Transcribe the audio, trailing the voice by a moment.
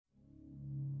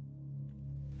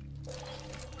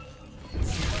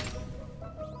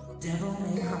Devil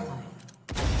may cry.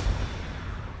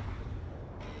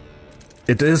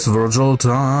 It is Vergil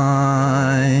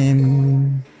time.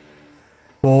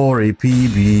 For a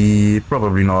PB.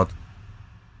 Probably not.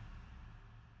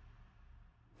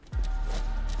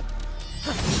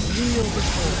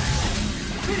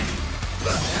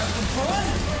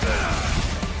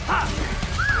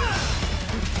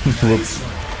 Whoops.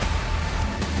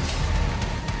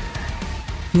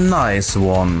 Nice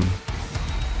one.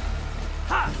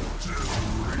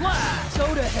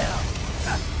 Go to hell.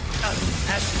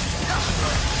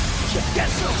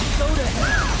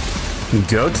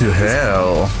 Go to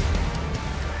hell.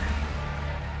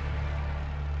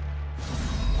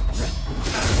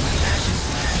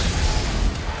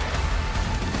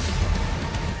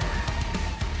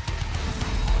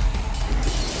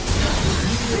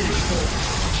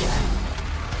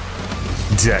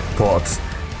 Jackpot.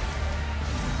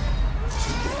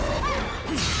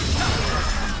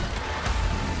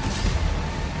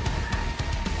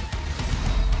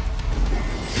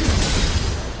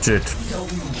 Shit.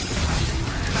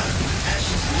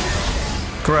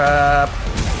 Crap.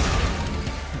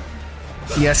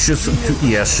 Ashes to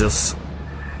ashes.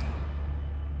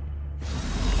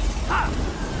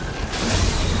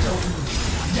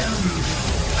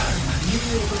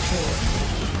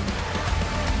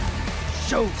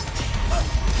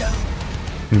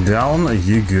 Down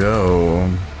you go.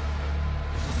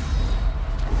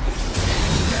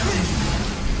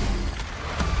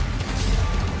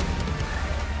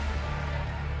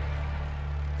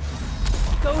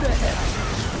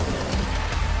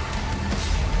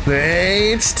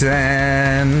 Page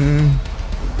 10.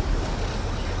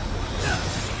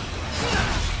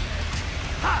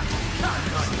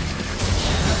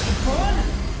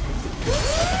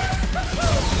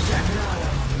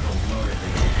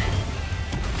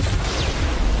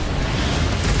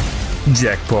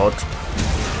 Jackpot.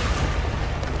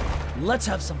 Let's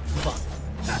have some fun.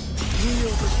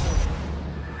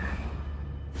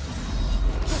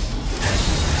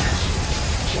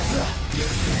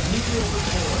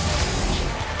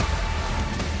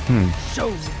 Show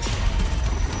me.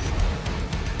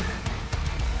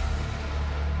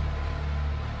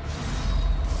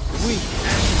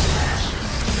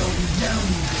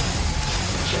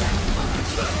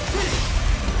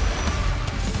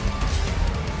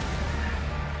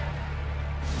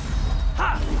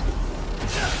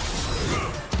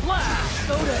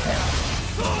 Go to hell.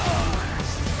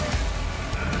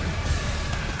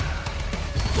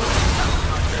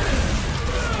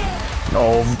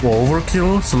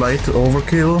 Overkill, slight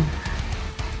overkill.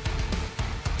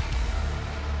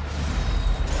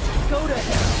 Go to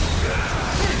hell.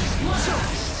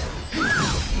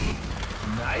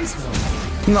 Nice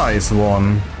one. Nice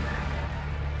one.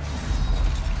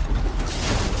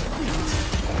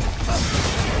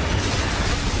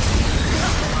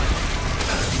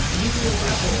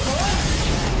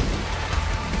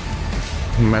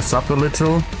 Mess up a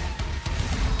little.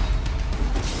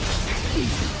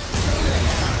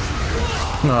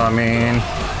 I mean,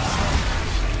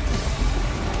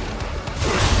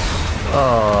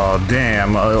 oh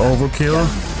damn, overkill.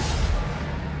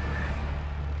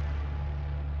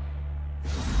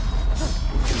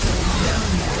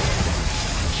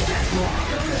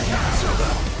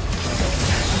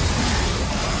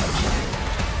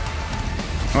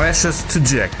 Ashes to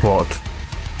jackpot.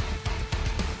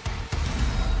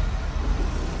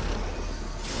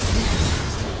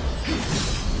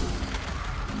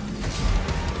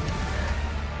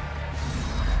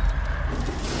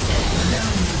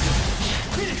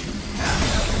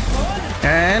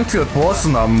 And it was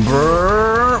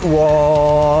number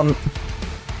 1.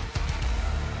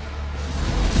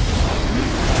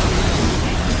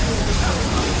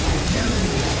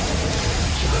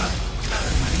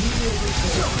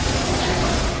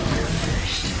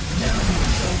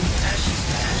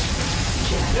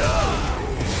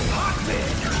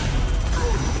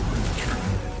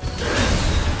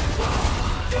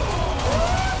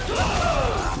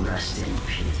 Rest in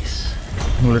peace.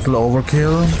 A little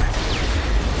overkill.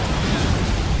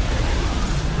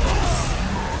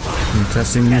 I'm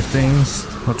testing new things,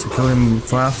 how to kill him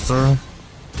faster,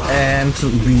 and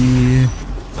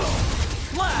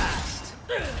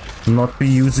not be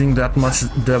using that much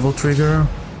devil trigger.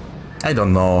 I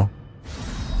don't know.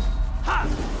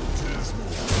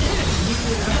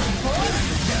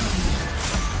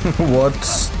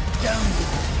 What?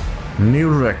 New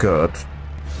record.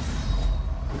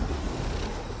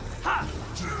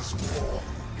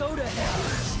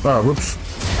 Ah, whoops.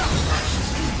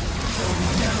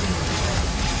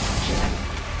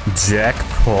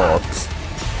 Jackpot.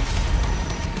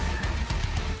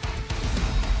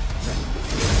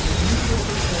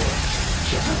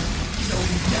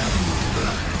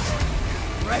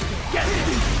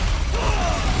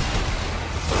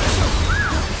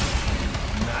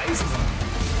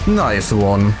 Nice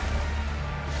one.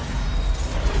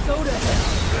 Go to hell.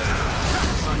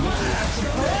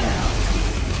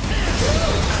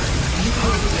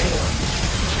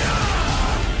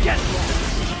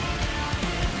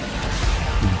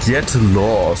 Get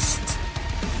lost.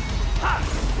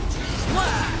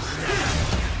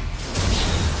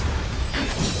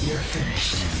 You're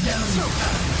finished.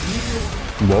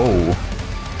 Whoa.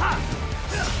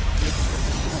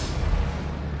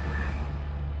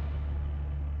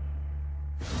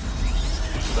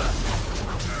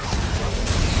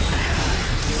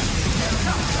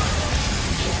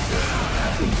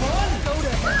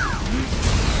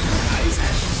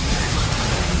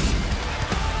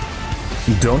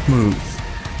 Don't move.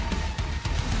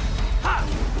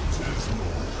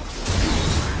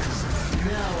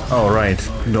 All right,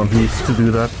 don't need to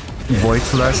do that void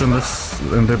slash in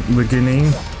the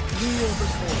beginning.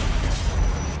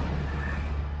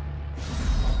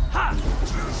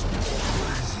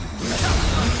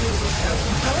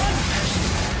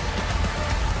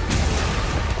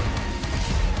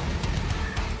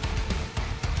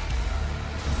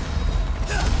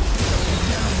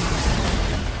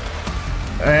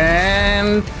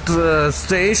 And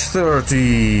stage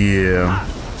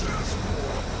 30.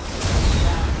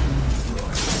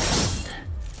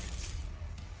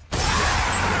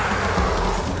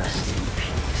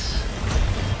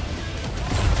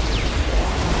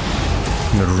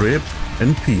 Rip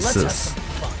in pieces.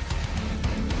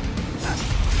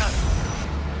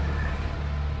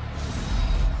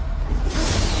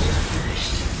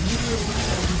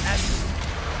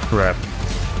 Crap.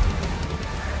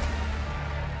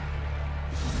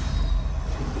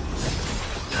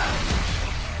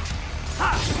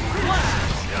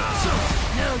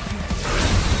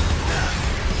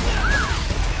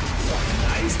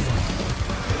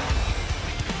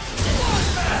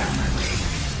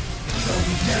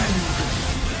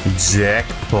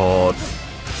 Jackpot.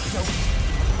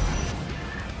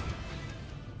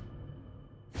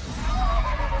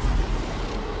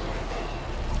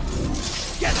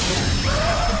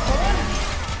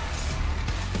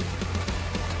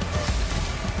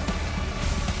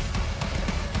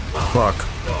 Fuck.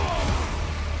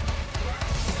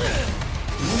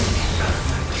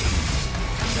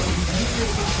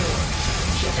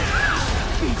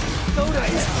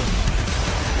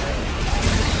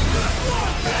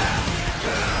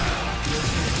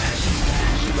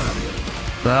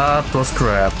 That was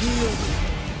crap.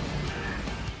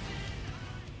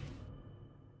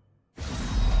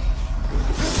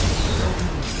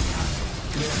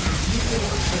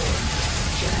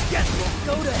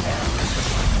 Go to hell.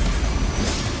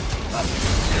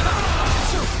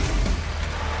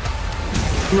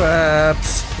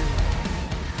 Crabs.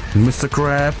 Mr.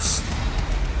 Krabs.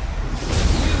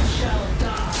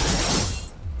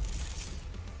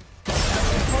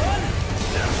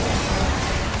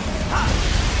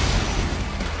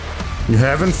 You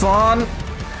having fun?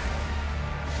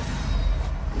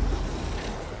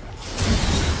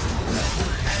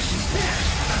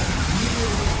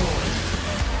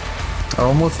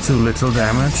 Almost too little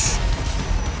damage.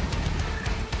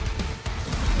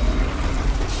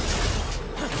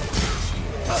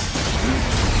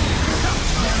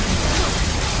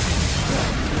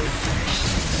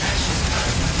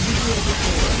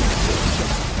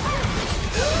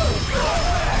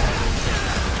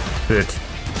 Hit.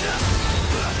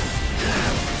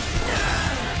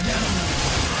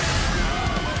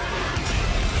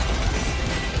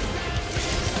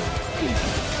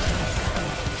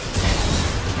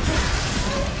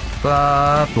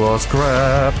 That was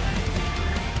crap.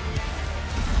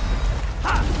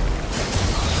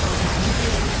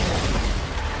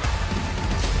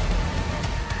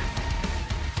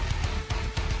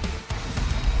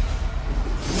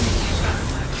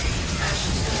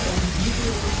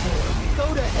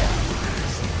 Go to hell.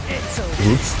 It's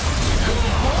over. Oops.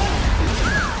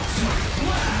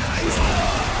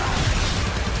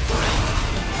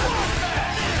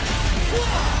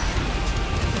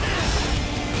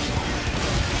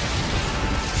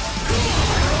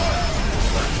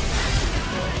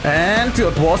 And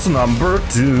it was number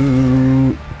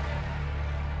 2.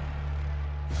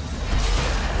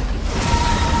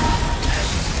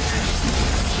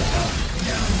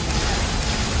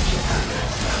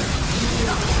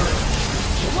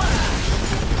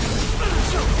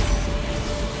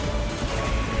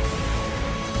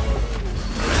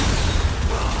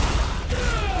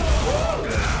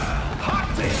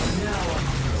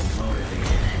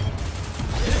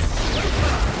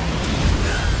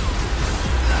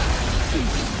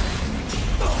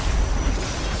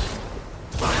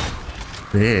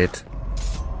 Bit.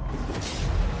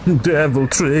 Devil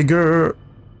trigger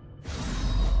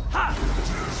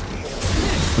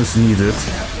is needed.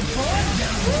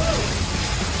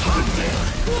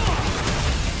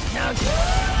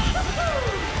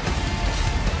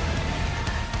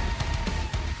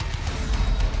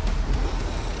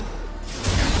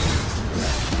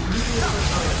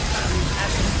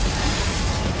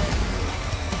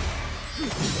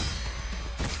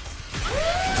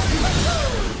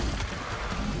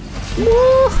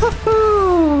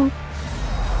 Woohoo!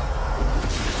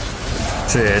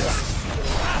 Shit.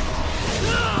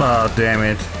 Oh, damn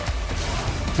it.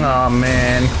 Oh,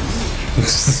 man.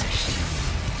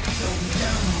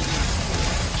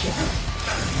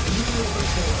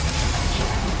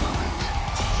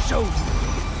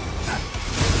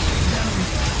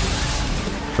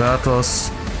 That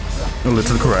was a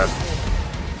little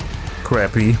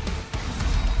crappy.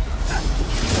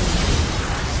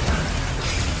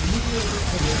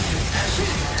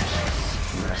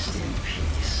 Rest in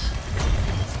peace.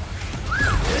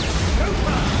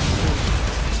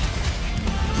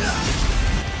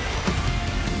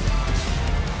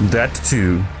 That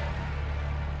too.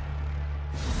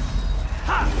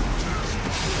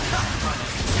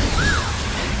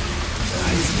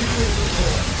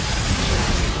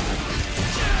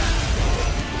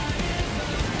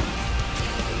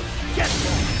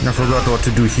 I forgot what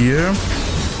to do here.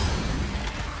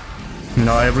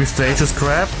 Now every stage is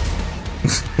crap.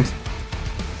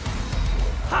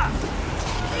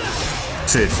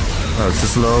 Shit. Oh, it's too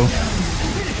slow.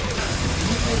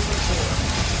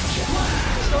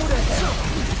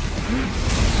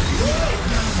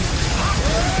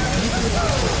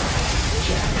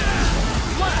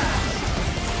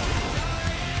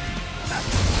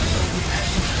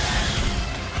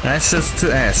 Ashes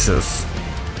to ashes.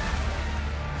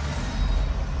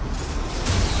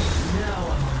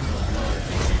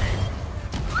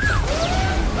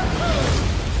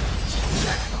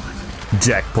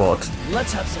 Jackpot.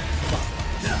 Let's have some fun.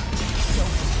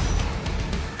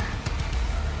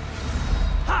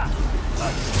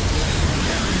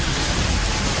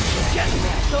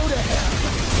 Go to hell.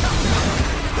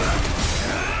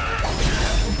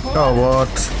 Oh,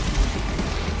 what?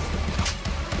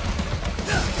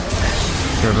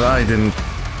 Because I didn't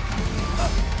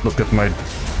look at my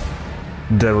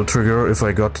devil trigger if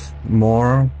I got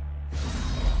more.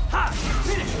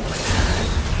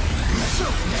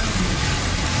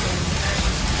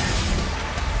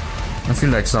 I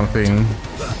feel like something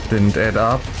didn't add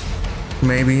up.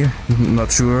 Maybe.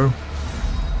 Not sure.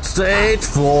 Stage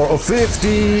 4 of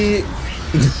 50!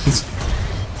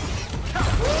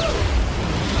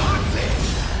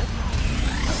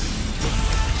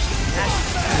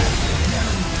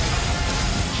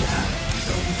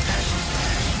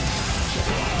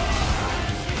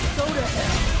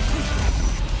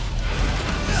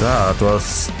 That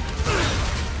was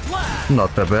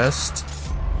not the best.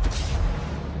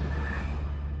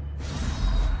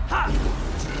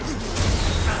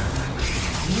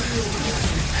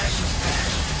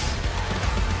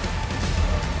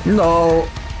 No.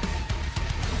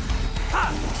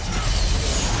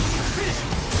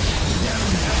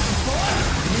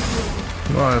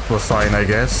 Well, it was fine, I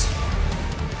guess.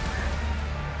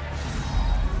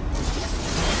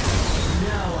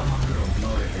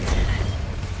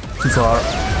 Too far.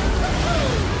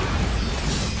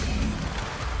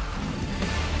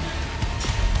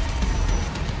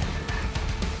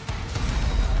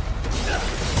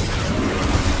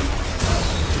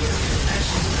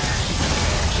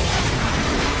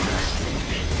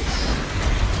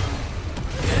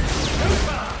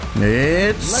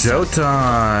 It's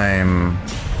showtime!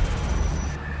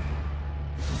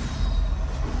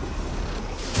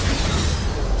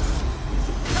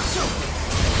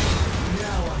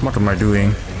 What am I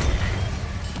doing?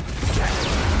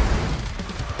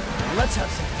 Let's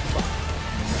have some fun.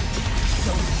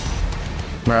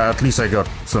 Well, at least I got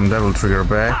some devil trigger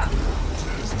back.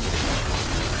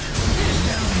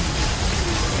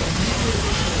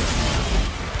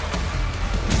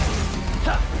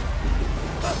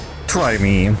 Try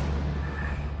me.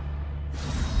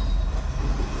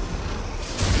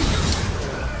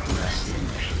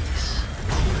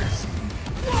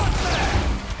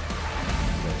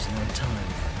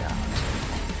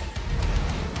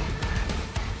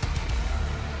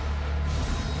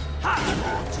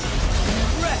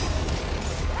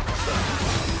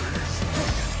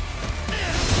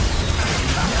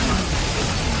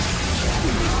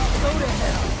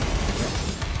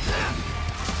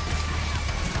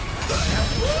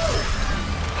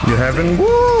 You haven't?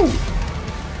 Woo!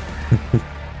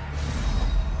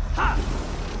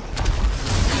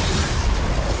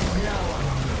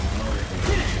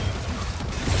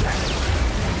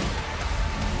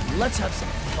 Let's have some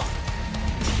fun.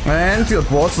 And it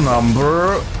was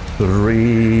number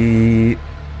 3.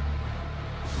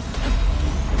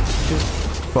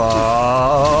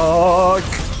 Fuck.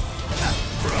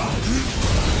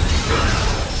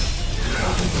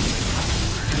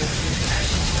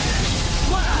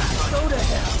 Go to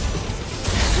hell.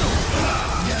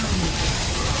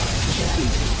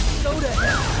 Go to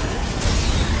hell.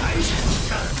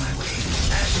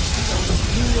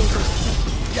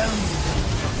 Down.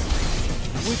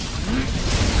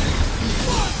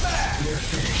 You're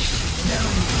finished.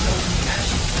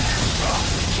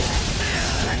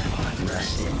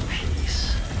 Rest in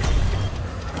peace.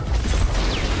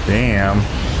 Damn.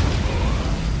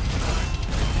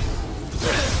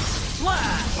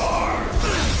 Flash.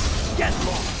 Get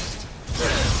lost.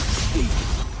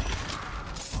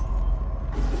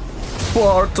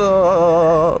 Sparta.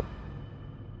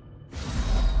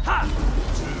 Ha.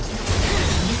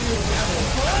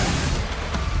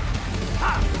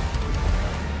 Ha.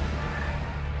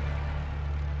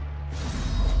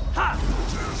 Ha.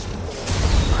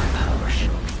 My power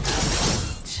shall be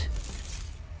complete.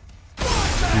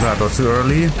 That was too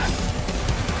early.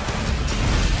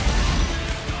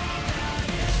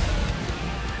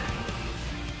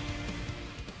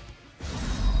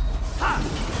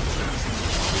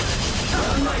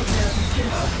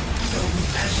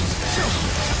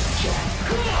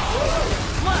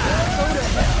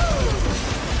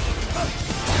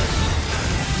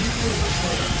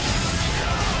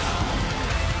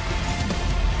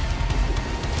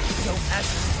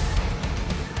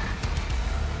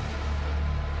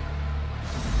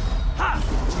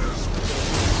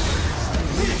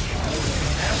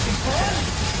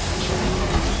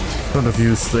 Could have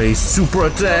used a super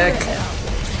attack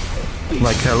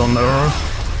like hell on earth.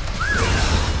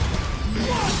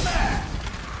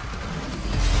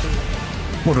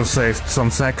 Would have saved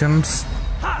some seconds.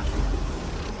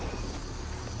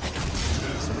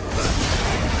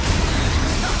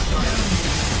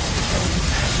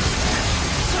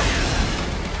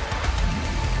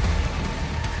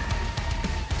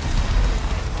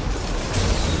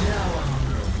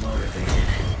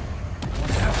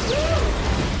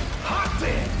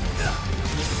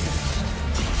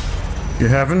 You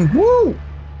haven't? Woo!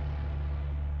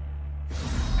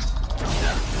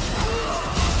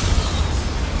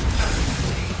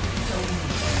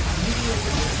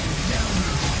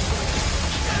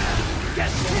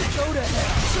 Go to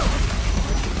hell.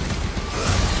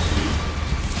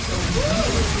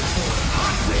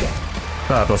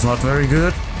 That was not very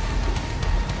good.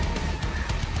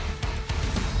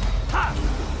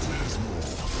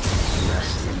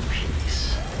 Rest in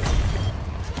peace.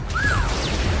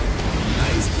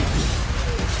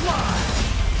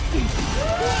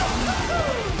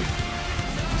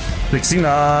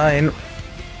 69.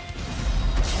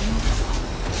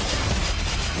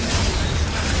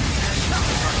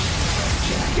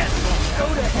 Go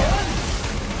to hell.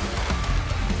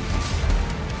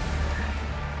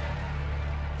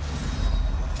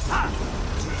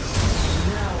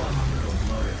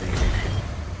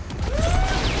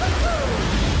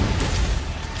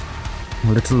 A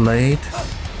little late.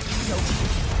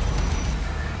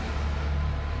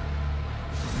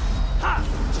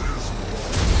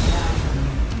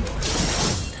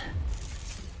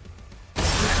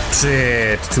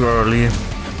 Shit, too early,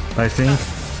 I think.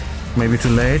 Maybe too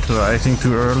late, or I think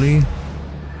too early.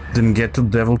 Didn't get the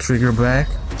devil trigger back.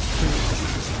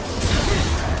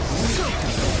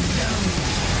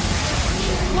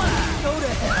 Go to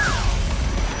hell.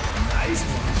 Nice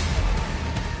one.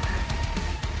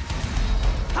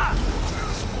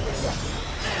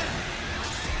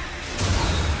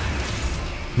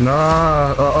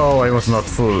 No, oh, I was not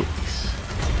full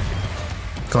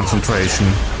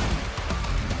concentration.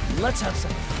 Let's have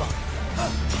some fun.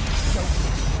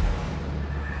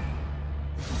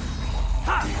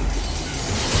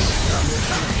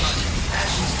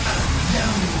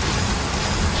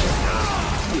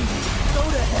 Go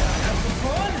to hell. Have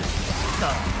some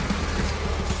fun.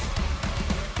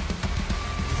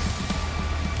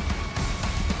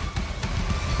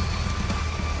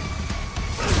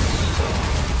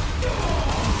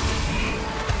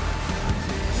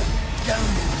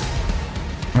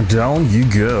 Down you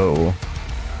go.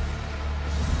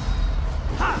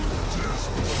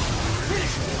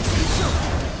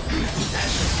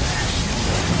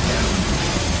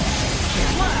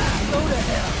 Go to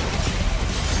hell.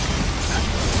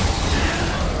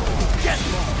 Get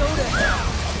lost. Go to hell.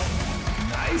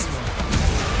 Nice one.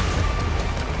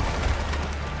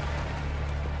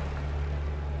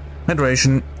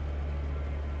 Hydration.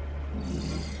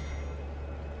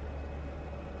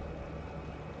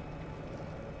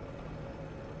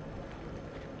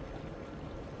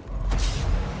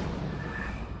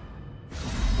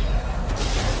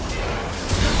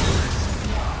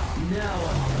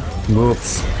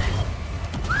 Whoops.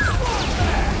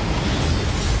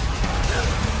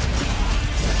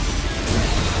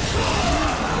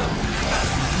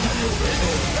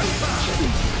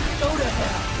 Go to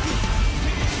hell.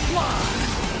 Fly.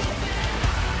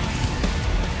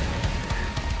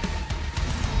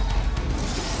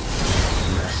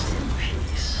 Rest in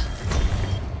peace.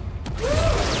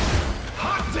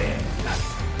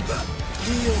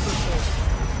 Kneel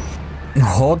before.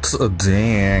 Hot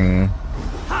dang.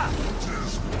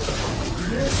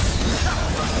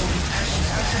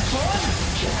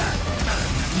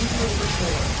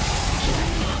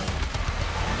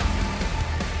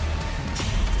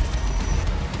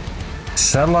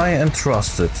 Shall I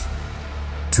entrust it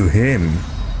to him?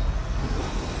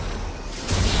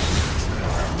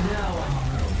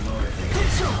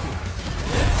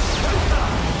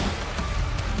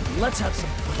 Let's have some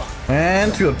fun.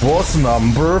 And it was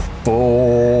number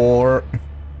 4.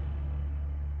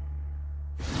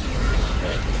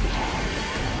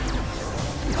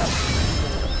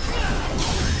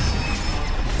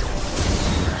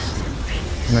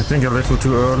 I think a little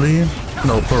too early.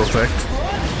 No, perfect.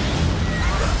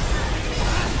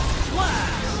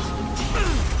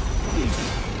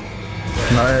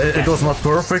 No, it was not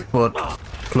perfect, but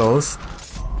close.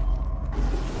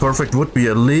 Perfect would be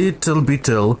a little bit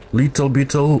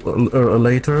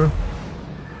later.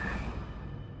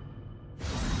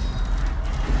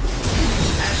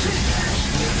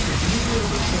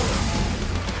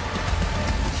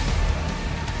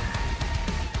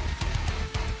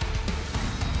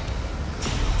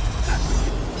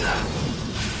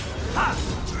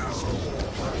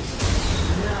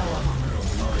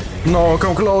 No,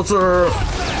 come closer!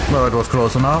 No, it was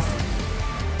close enough.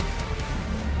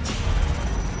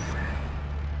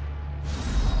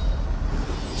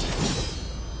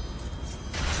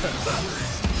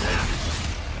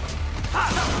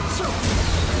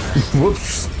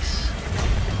 Whoops.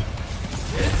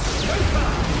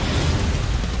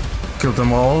 Killed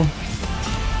them all.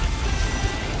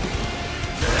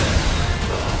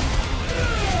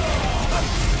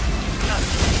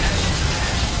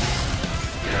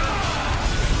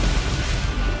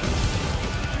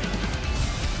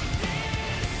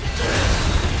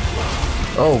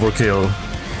 Overkill.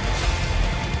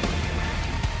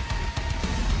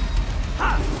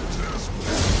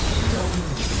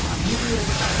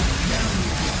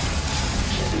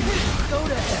 Go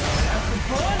to hell. Have some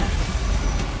fun.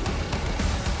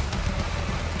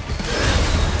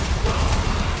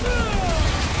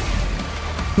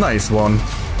 Nice one.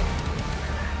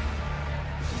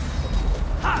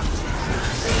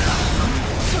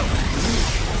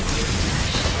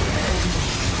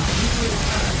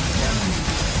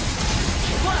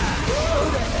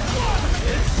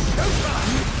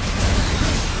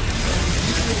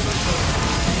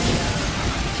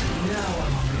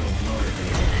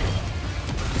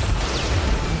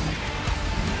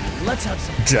 Let's have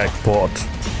some Jackpot.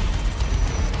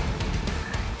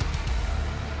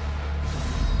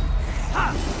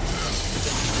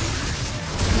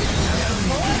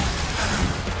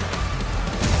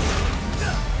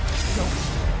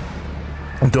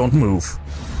 Don't move.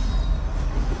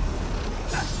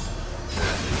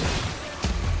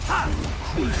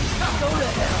 Go to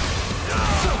hell.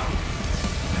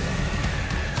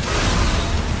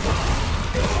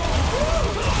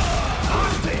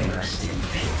 Rest in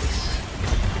peace.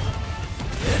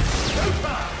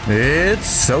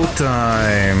 It's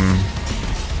showtime.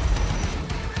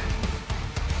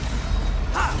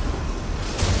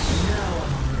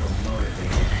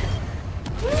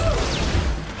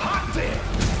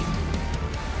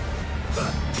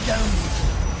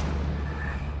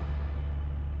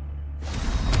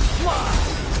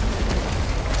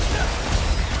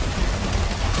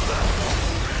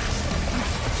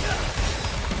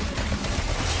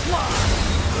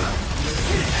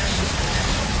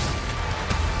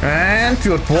 And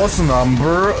your boss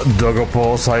number, Doggo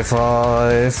Pose, high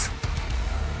five.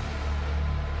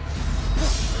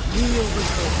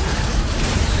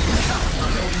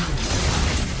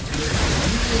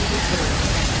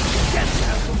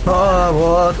 Ah,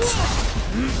 what?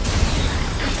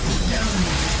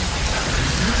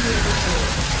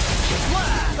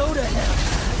 Go to hell.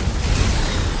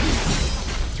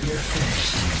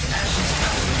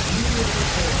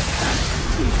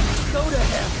 Go to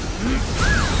hell.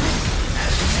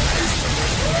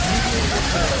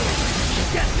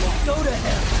 Go to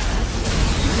hell.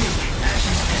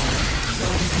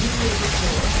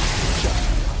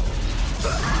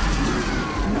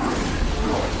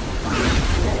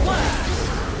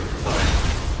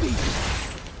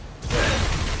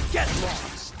 Get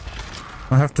lost.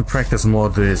 I have to practice more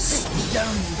this.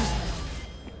 Down.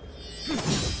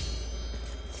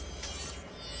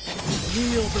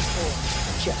 Kneel before.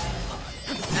 Check.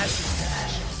 Ashes to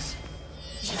ashes.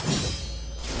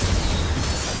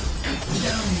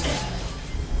 Down.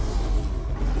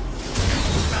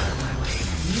 Out of my way.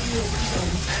 Kneel before.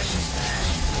 Ashes to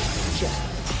ashes. Check.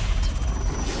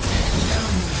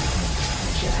 Down.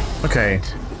 Check. Okay.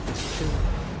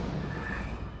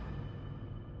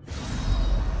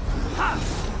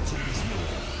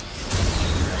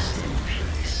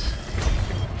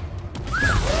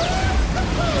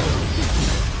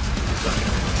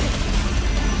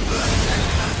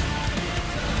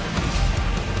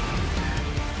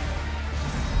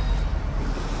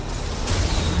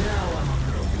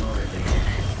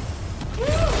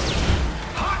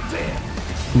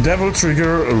 Devil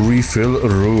Trigger refill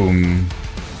room.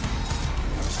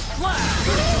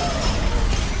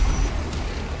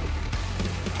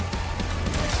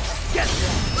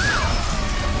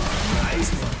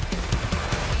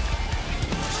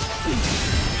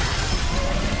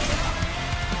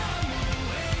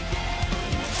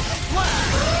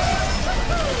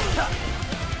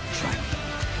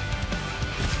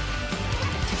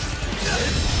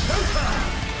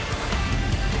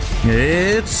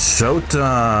 It's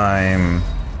showtime!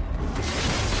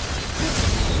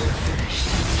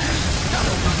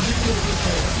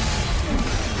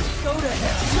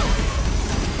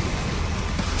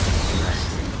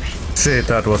 Shit,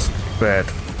 that was bad.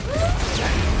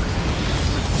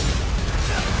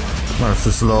 That's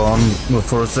too slow on the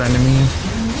first enemy.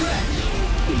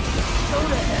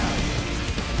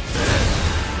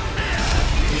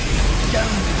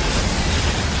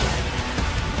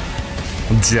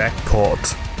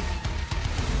 Jackpot.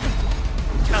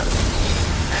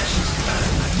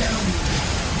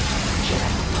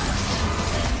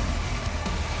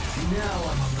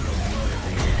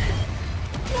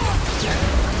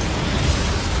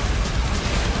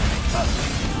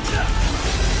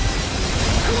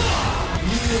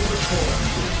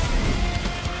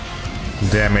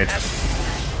 Damn it.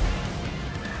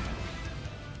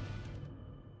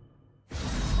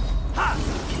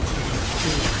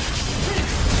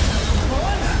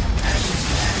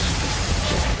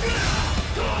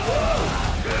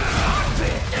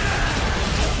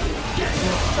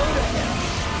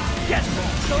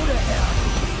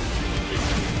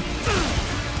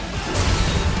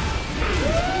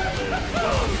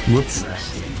 Whoops.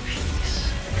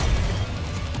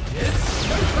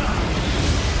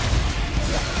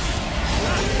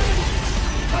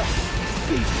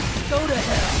 Go to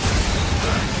hell.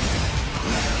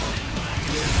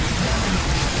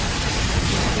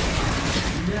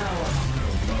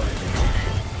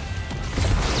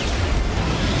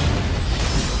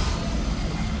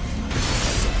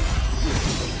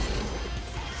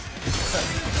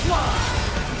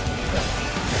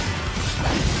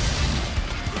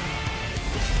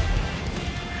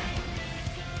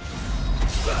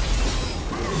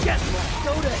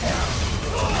 Go to hell.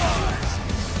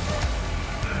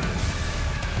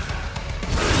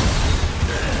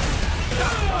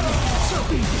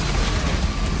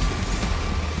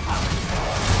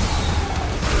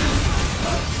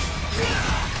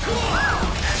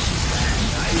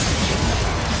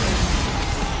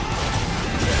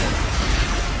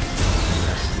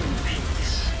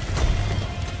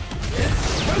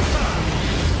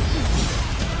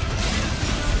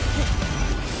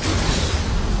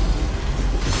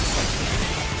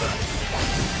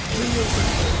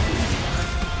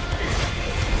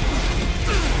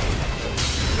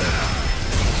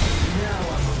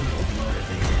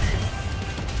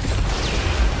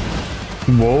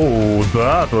 Whoa,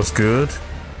 that was good.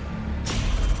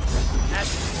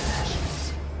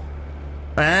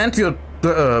 And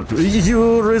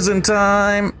you're risen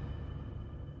time.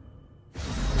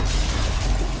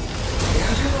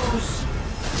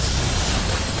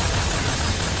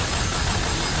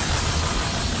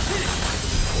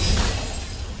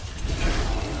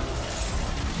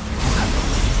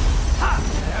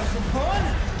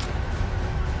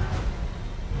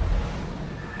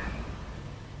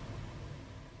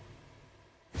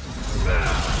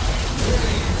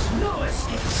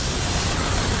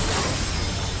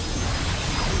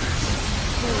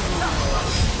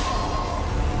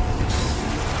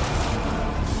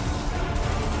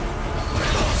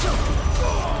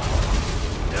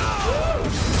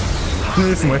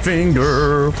 With my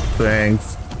finger,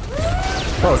 thanks.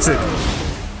 Oh shit.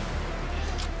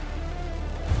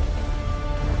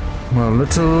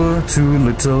 A too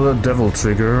little devil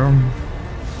trigger.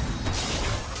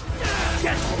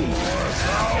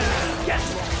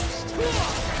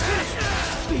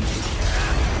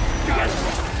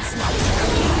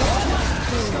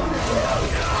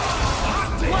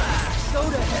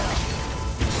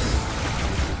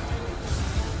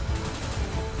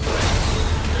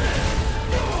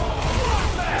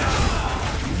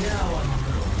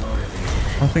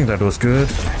 I think that was good.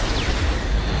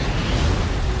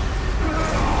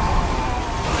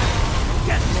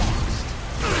 Get lost.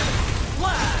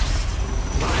 Blast.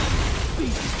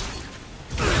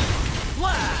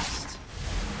 Blast.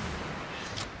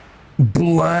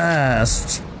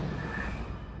 Blast!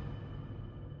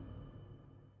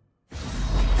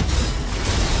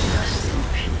 Rest in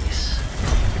peace.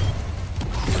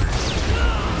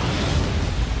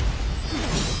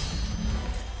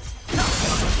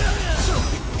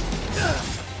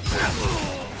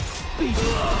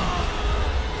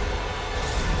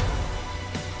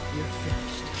 You're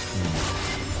finished.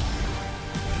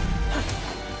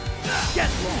 Get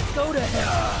lost. Go to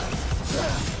hell.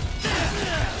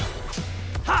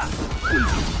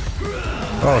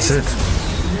 Oh shit.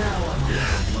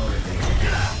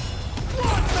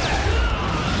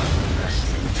 Rest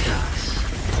in peace.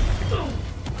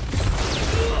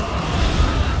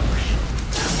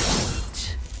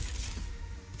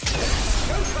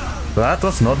 That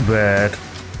was not bad.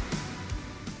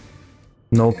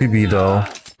 No PB though.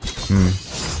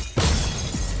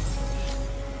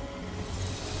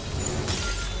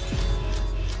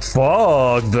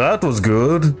 Fuck, that was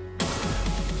good.